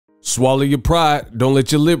Swallow your pride. Don't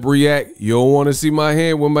let your lip react. You don't want to see my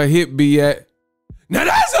hand where my hip be at. Now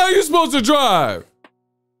that's how you're supposed to drive.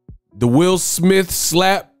 The Will Smith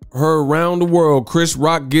slap her around the world. Chris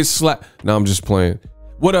Rock gets slapped. No, I'm just playing.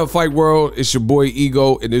 What up, Fight World? It's your boy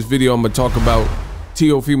Ego. In this video, I'm going to talk about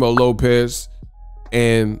Teofimo Lopez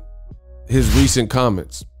and his recent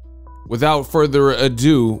comments. Without further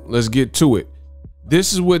ado, let's get to it.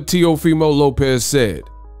 This is what Teofimo Lopez said.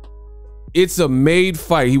 It's a made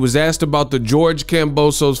fight. He was asked about the George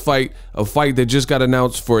Kambosos fight, a fight that just got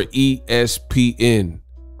announced for ESPN.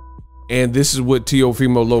 And this is what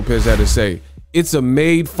Teofimo Lopez had to say. It's a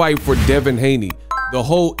made fight for Devin Haney. The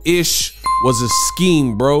whole ish was a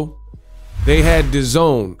scheme, bro. They had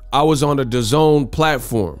Dazn. I was on a Dazn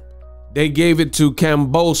platform. They gave it to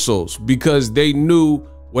Kambosos because they knew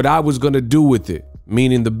what I was going to do with it,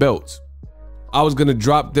 meaning the belts. I was going to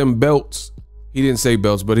drop them belts. He didn't say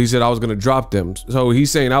belts, but he said I was going to drop them. So he's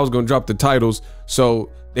saying I was going to drop the titles. So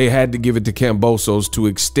they had to give it to Kambosos to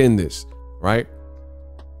extend this, right?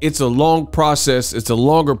 It's a long process. It's a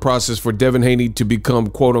longer process for Devin Haney to become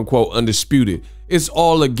quote unquote undisputed. It's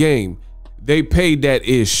all a game. They paid that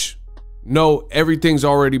ish. No, everything's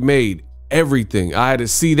already made. Everything. I had to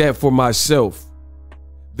see that for myself.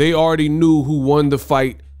 They already knew who won the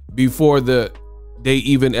fight before they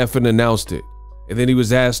even effing announced it. And then he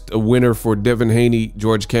was asked a winner for Devin Haney,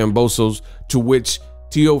 George Kambosos, to which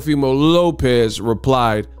Teofimo Lopez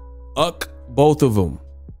replied, "Uck, both of them."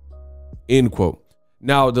 End quote.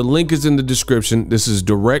 Now, the link is in the description. This is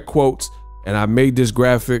direct quotes, and I made this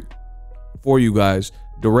graphic for you guys.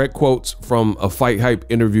 Direct quotes from a Fight Hype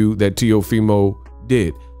interview that Teofimo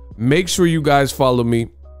did. Make sure you guys follow me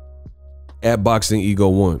at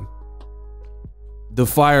Boxingego1. The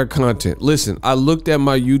fire content. Listen, I looked at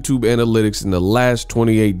my YouTube analytics in the last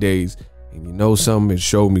 28 days, and you know something, it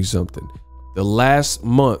showed me something. The last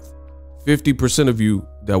month, 50% of you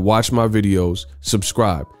that watch my videos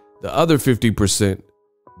subscribe. The other 50%,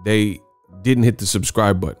 they didn't hit the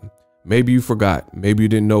subscribe button. Maybe you forgot. Maybe you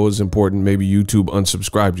didn't know it was important. Maybe YouTube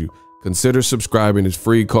unsubscribed you. Consider subscribing. It's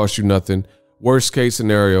free, costs you nothing. Worst case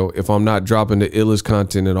scenario, if I'm not dropping the illest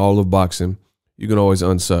content in all of boxing, you can always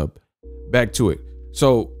unsub. Back to it.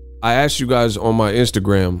 So I asked you guys on my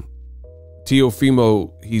Instagram,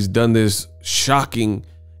 Teofimo, he's done this shocking,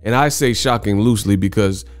 and I say shocking loosely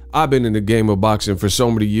because I've been in the game of boxing for so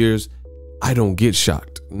many years. I don't get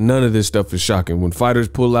shocked. None of this stuff is shocking. When fighters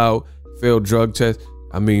pull out, failed drug tests,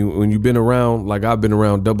 I mean, when you've been around, like I've been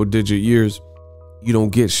around double-digit years, you don't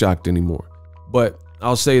get shocked anymore. But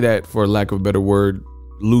I'll say that, for lack of a better word,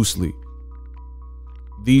 loosely.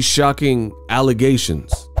 These shocking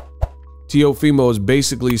allegations. Teofimo has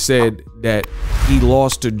basically said that he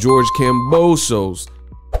lost to George Kambosos,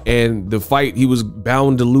 and the fight, he was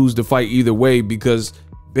bound to lose the fight either way because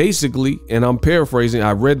basically, and I'm paraphrasing,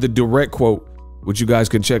 I read the direct quote, which you guys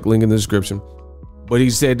can check, link in the description, but he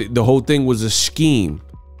said the whole thing was a scheme.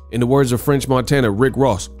 In the words of French Montana, Rick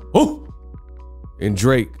Ross, oh, and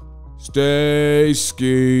Drake, stay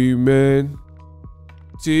scheming.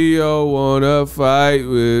 Teo wanna fight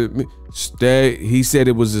with me. Stay. He said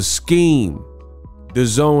it was a scheme.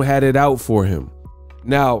 Dazn had it out for him.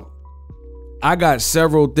 Now, I got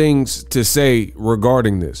several things to say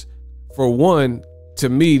regarding this. For one, to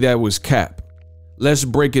me, that was cap. Let's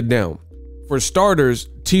break it down. For starters,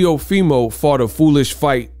 Teofimo fought a foolish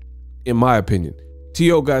fight, in my opinion.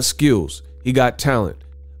 Teo got skills. He got talent.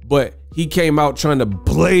 But he came out trying to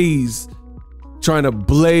blaze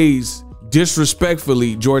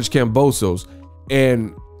disrespectfully George Kambosos.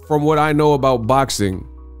 And from what I know about boxing,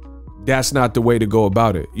 that's not the way to go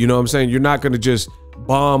about it. You know what I'm saying? You're not going to just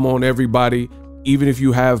bomb on everybody, even if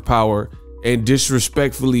you have power, and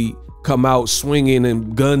disrespectfully come out swinging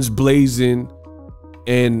and guns blazing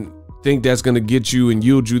and think that's going to get you and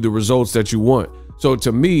yield you the results that you want. So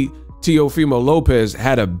to me, Teofimo Lopez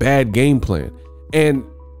had a bad game plan. And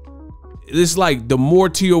it's like the more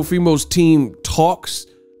Teofimo's team talks,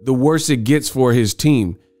 the worse it gets for his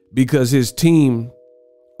team, because his team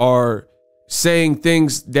are saying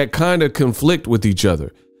things that kind of conflict with each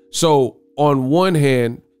other. So on one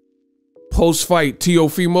hand, post-fight,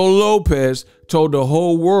 Teofimo Lopez told the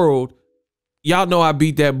whole world, y'all know I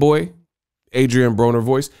beat that boy, Adrian Broner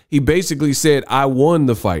voice. He basically said, I won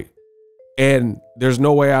the fight and there's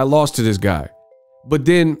no way I lost to this guy. But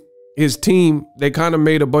then his team, they kind of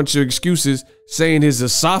made a bunch of excuses saying his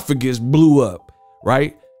esophagus blew up,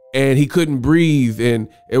 right? And he couldn't breathe, and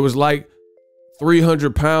it was like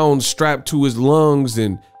 300 pounds strapped to his lungs,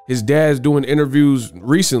 and his dad's doing interviews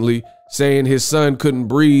recently saying his son couldn't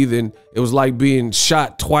breathe, and it was like being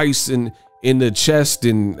shot twice in the chest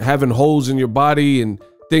and having holes in your body and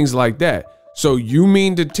things like that. So you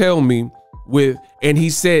mean to tell me and he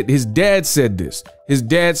said, his dad said this. His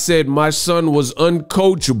dad said, my son was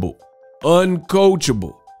uncoachable,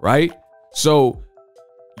 right? So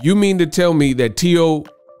you mean to tell me that Teo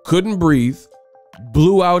couldn't breathe,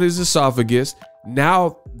 blew out his esophagus.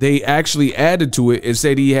 Now they actually added to it and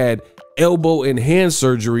said he had elbow and hand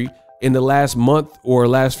surgery in the last month or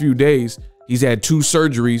last few days. He's had 2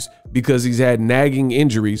 surgeries because he's had nagging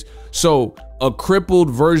injuries. So a crippled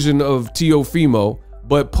version of Teofimo,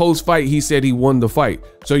 but post-fight, he said he won the fight.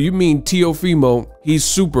 So you mean Teofimo, he's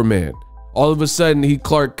Superman. All of a sudden, he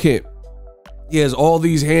Clark Kent. He has all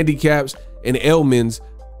these handicaps and ailments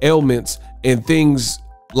and things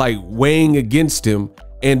like weighing against him.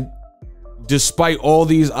 And despite all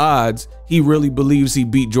these odds, he really believes he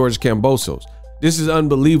beat George Kambosos. This is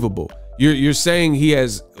unbelievable. You're saying he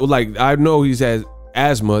has, like, I know he's had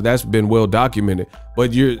asthma, that's been well documented,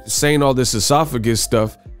 but you're saying all this esophagus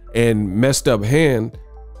stuff and messed up hand,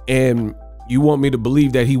 and you want me to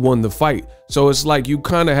believe that he won the fight. So it's like you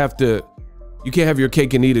kind of have to, you can't have your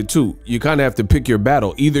cake and eat it too. You kind of have to pick your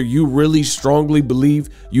battle. Either you really strongly believe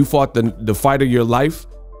you fought the fight of your life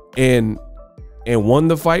and won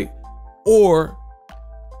the fight, or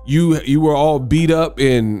you were all beat up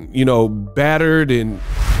and, you know, battered and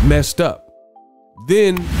messed up.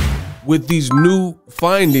 Then with these new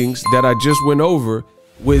findings that I just went over,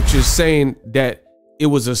 which is saying that it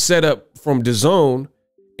was a setup from Dazn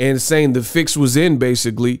and saying the fix was in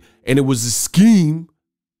basically, and it was a scheme.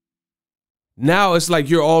 Now it's like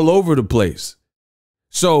you're all over the place.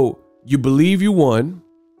 So you believe you won,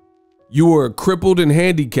 you were crippled and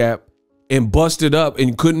handicapped and busted up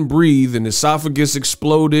and couldn't breathe, and esophagus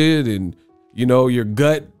exploded, and, you know, your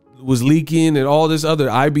gut was leaking and all this other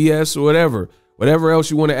IBS or whatever else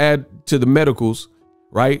you want to add to the medicals,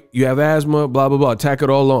 right? You have asthma, blah, blah, blah, tack it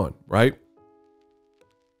all on, right?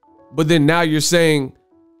 But then now you're saying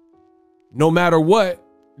no matter what,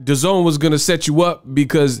 Dazn was going to set you up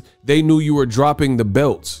because they knew you were dropping the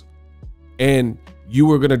belts, and you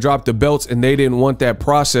were going to drop the belts, and they didn't want that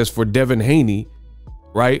process for Devin Haney,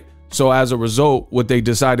 right? So as a result, what they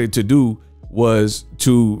decided to do was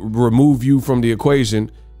to remove you from the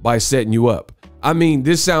equation by setting you up. I mean,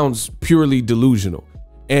 this sounds purely delusional.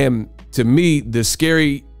 And to me, the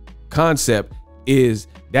scary concept is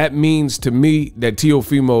that means to me that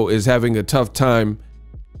Teofimo is having a tough time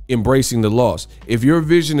embracing the loss. If your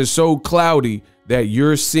vision is so cloudy that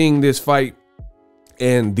you're seeing this fight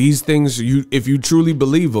and these things, if you truly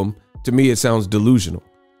believe them, to me, it sounds delusional.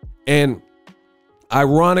 And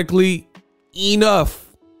ironically enough,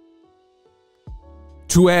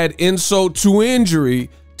 to add insult to injury,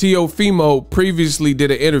 Teofimo previously did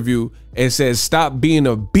an interview and said, stop being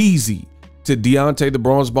a beezy to Deontay the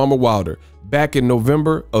Bronze Bomber Wilder back in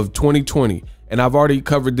November of 2020. And I've already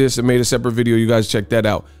covered this and made a separate video. You guys check that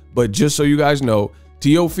out. But just so you guys know,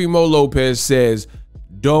 Teofimo Lopez says,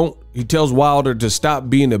 he tells Wilder to stop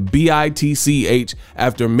being a bitch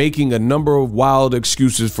after making a number of wild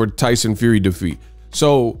excuses for Tyson Fury defeat.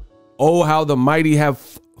 So, oh, how the mighty have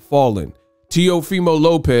fallen. Teofimo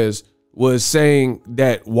Lopez was saying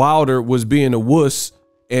that Wilder was being a wuss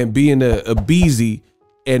and being a beezy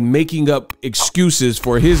and making up excuses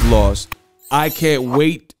for his loss. I can't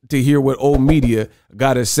wait to hear what old media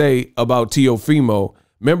got to say about Teofimo.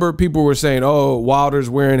 Remember, people were saying, oh, Wilder's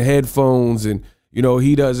wearing headphones and, you know,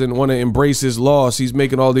 he doesn't want to embrace his loss. He's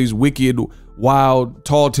making all these wicked, wild,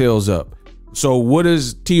 tall tales up. So what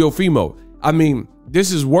is Teofimo? I mean,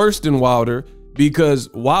 this is worse than Wilder because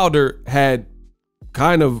Wilder had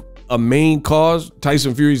kind of a main cause.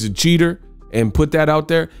 Tyson Fury's a cheater and put that out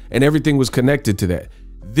there, and everything was connected to that.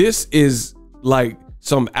 This is like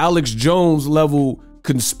some Alex Jones level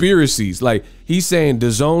conspiracies. Like, he's saying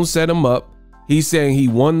Dazn set him up. He's saying he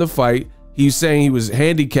won the fight. He's saying he was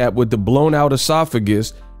handicapped with the blown out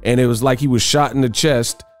esophagus, and it was like he was shot in the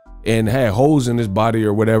chest and had holes in his body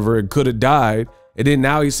or whatever and could have died. And then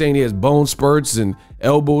now he's saying he has bone spurts and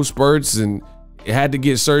elbow spurts and had to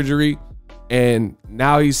get surgery. And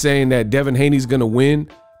now he's saying that Devin Haney's going to win.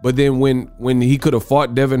 But then when he could have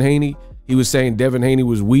fought Devin Haney, he was saying Devin Haney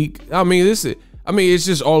was weak. I mean, it's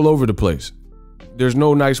just all over the place. There's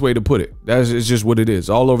no nice way to put it. It's just what it is.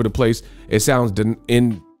 All over the place. It sounds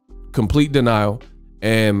in complete denial.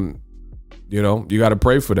 And, you know, you got to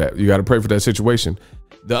pray for that. You got to pray for that situation.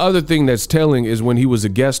 The other thing that's telling is when he was a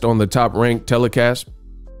guest on the Top Rank telecast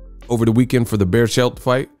over the weekend for the Bear Schelt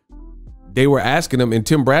fight, they were asking him, and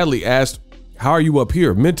Tim Bradley asked, how are you up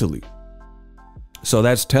here mentally? So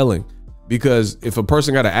that's telling, because if a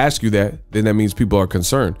person got to ask you that, then that means people are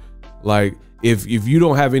concerned. Like, if you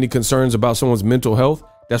don't have any concerns about someone's mental health,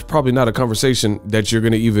 that's probably not a conversation that you're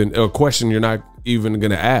going to even, a question you're not even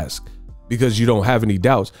going to ask because you don't have any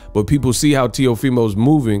doubts. But people see how Teofimo's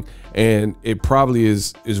moving and it probably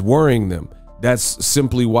is worrying them. That's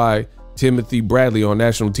simply why Timothy Bradley on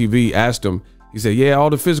national TV asked him, he said, yeah, all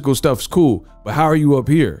the physical stuff's cool, but how are you up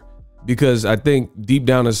here? Because I think deep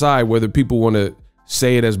down inside, whether people want to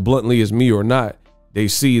say it as bluntly as me or not, they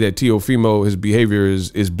see that Teofimo, his behavior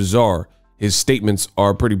is bizarre. His statements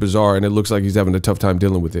are pretty bizarre, and it looks like he's having a tough time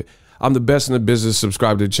dealing with it. I'm the best in the business.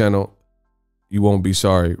 Subscribe to the channel. You won't be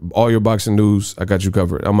sorry. All your boxing news, I got you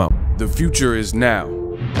covered. I'm out. The future is now.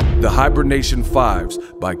 The Hibernation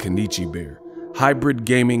 5s by Kenichi Bear. Hybrid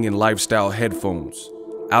gaming and lifestyle headphones.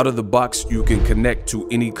 Out of the box, you can connect to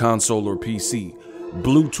any console or PC.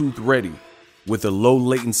 Bluetooth ready with a low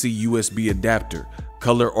latency USB adapter,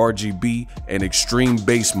 color RGB, and extreme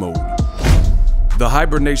bass mode. The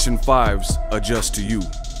Hibernation 5s adjust to you.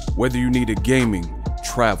 Whether you need a gaming,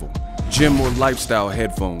 travel, gym, or lifestyle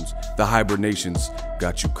headphones, the Hibernations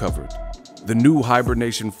got you covered. The new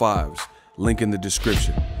Hibernation 5s, link in the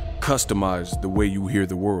description. Customize the way you hear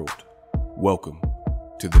the world. Welcome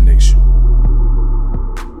to the nation.